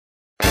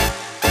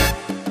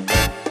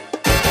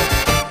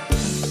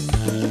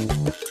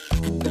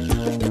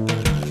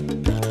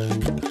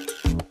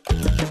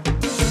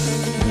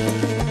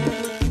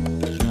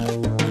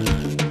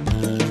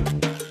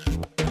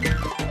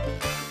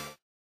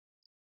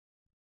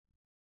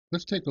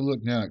Let's take a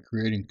look now at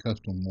creating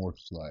custom morph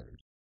sliders.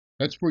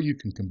 That's where you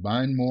can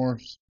combine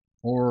morphs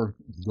or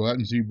go out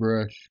in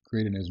ZBrush,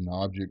 create it as an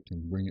object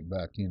and bring it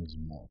back in as a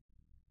morph.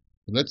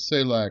 But let's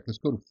say let's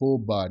go to full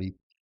body.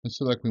 Let's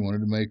say we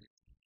wanted to make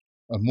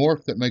a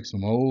morph that makes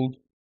them old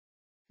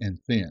and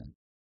thin.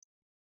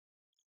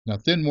 Now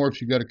thin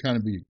morphs you got to kind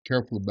of be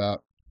careful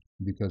about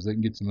because they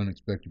can get some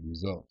unexpected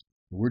results.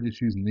 But we're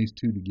just using these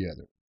two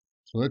together.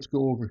 So let's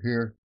go over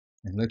here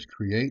and let's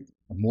create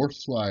a morph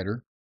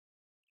slider.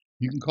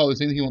 You can call this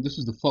anything you want. This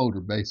is the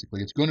folder,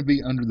 basically. It's going to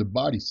be under the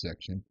body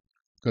section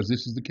because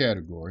this is the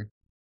category.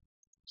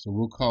 So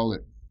we'll call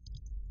it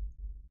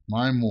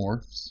My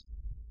Morphs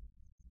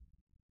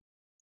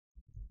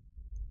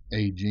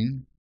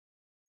Aging.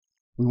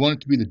 We want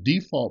it to be the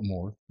default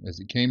morph as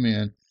it came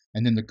in,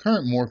 and then the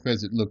current morph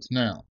as it looks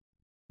now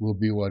will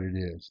be what it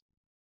is.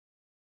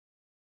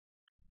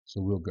 So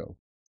we'll go,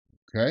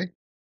 okay?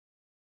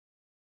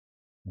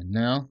 And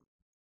now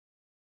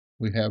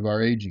we have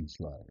our aging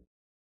slider.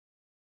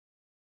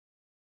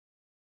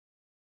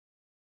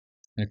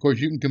 And of course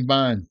you can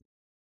combine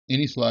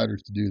any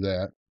sliders to do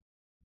that.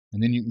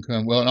 And then you can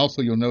come, and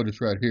also you'll notice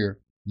right here,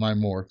 My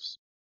Morphs.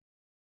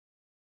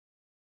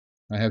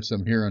 I have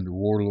some here under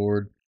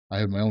Warlord. I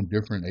have my own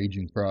different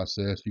aging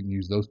process. You can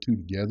use those two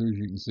together, as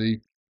you can see.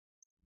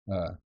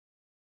 Like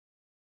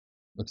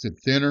I said,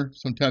 thinner.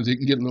 Sometimes it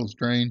can get a little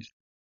strange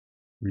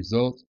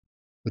results.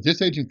 But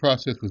this aging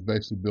process was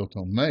basically built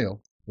on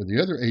male, but the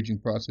other aging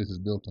process is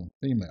built on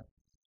female.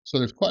 So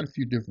there's quite a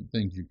few different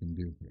things you can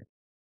do here.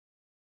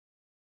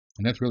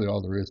 And that's really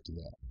all there is to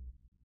that.